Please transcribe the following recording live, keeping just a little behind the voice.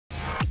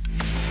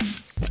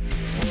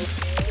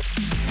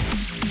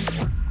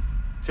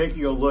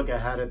Taking a look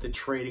ahead at the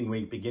trading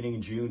week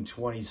beginning June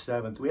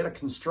 27th, we had a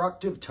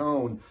constructive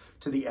tone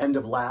to the end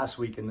of last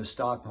week in the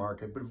stock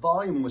market, but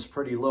volume was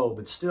pretty low.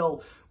 But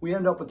still, we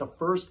end up with the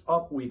first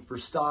up week for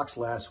stocks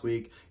last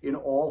week in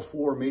all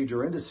four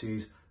major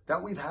indices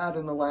that we've had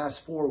in the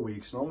last 4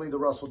 weeks. And only the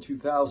Russell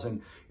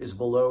 2000 is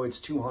below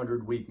its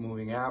 200-week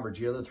moving average.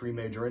 The other three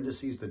major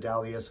indices, the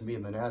Dow, the S&P,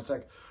 and the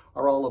Nasdaq,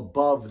 are all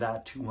above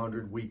that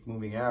 200-week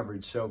moving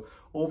average. So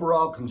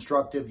overall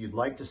constructive, you'd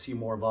like to see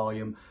more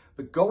volume.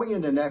 But going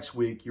into next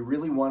week, you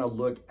really want to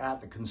look at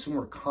the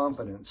consumer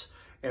confidence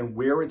and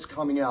where it's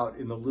coming out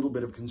in the little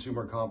bit of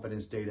consumer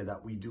confidence data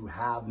that we do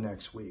have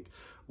next week.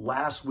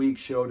 Last week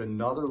showed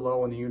another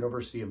low in the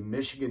University of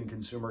Michigan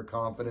consumer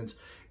confidence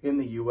in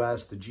the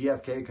US. The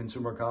GfK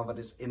consumer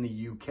confidence in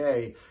the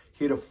UK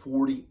hit a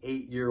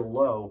 48-year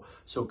low.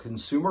 So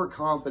consumer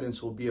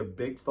confidence will be a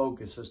big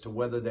focus as to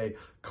whether they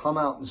come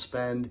out and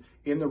spend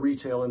in the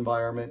retail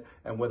environment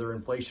and whether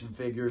inflation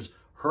figures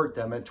hurt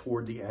them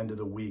toward the end of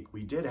the week.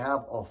 We did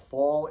have a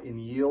fall in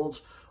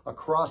yields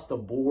across the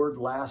board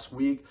last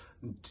week,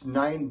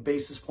 9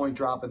 basis point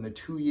drop in the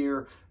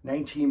 2-year,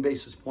 19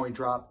 basis point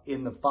drop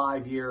in the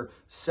 5-year,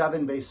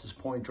 7 basis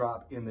point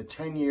drop in the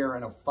 10-year,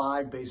 and a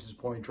 5 basis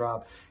point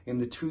drop in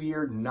the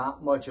 2-year.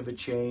 Not much of a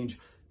change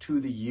to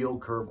the yield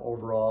curve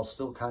overall,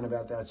 still kind of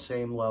at that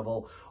same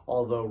level,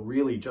 although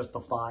really just the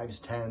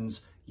 5s,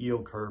 10s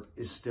yield curve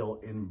is still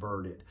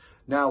inverted.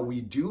 Now,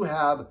 we do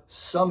have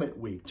Summit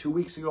Week. 2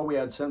 weeks ago, we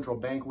had Central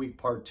Bank Week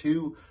Part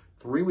 2.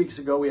 3 weeks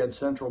ago, we had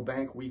Central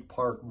Bank Week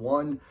Part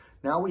 1.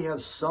 Now we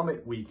have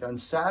Summit Week. On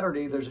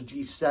Saturday, there's a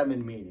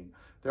G7 meeting.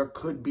 There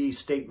could be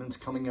statements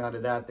coming out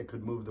of that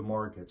could move the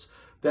markets.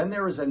 Then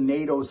there is a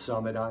NATO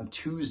summit on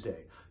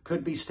Tuesday.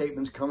 Could be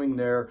statements coming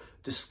there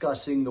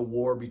discussing the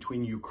war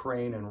between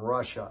Ukraine and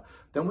Russia.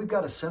 Then we've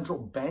got a central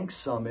bank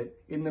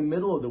summit in the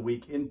middle of the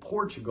week in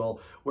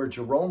Portugal, where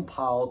Jerome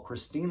Powell,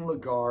 Christine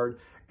Lagarde,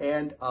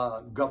 and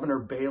Governor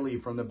Bailey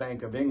from the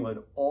Bank of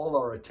England all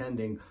are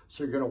attending,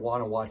 so you're going to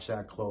want to watch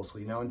that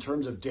closely. Now, in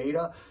terms of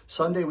data,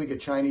 Sunday we get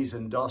Chinese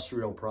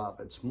industrial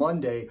profits.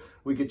 Monday,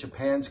 we get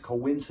Japan's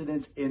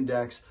coincidence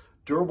index,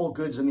 durable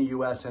goods in the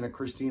U.S., and a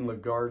Christine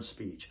Lagarde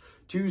speech.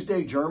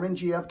 Tuesday, German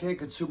GfK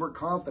consumer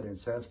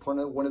confidence. That's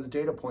one of the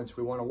data points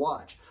we want to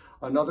watch.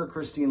 Another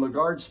Christine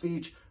Lagarde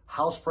speech,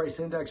 house price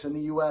index in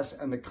the U.S.,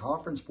 and the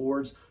Conference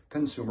Board's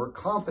consumer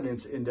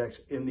confidence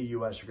index in the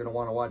U.S. You're going to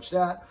want to watch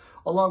that,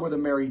 along with a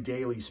Mary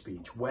Daly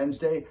speech.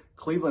 Wednesday,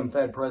 Cleveland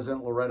Fed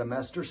President Loretta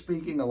Mester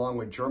speaking, along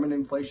with German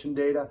inflation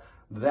data.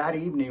 That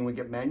evening, we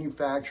get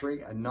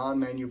manufacturing and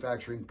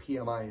non-manufacturing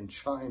PMI in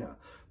China.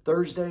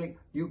 Thursday,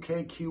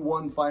 UK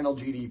Q1 final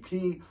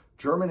GDP,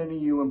 German and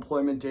EU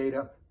employment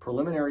data,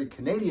 preliminary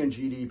Canadian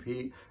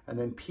GDP, and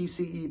then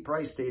PCE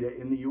price data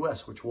in the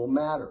US, which will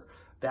matter.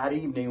 That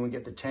evening, we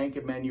get the tank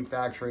of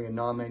manufacturing and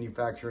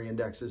non-manufacturing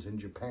indexes in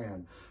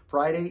Japan.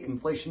 Friday,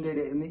 inflation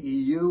data in the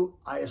EU,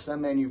 ISM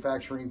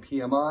manufacturing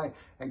PMI,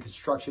 and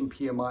construction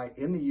PMI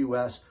in the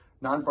US.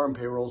 Non-farm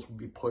payrolls will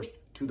be pushed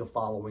to the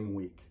following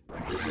week.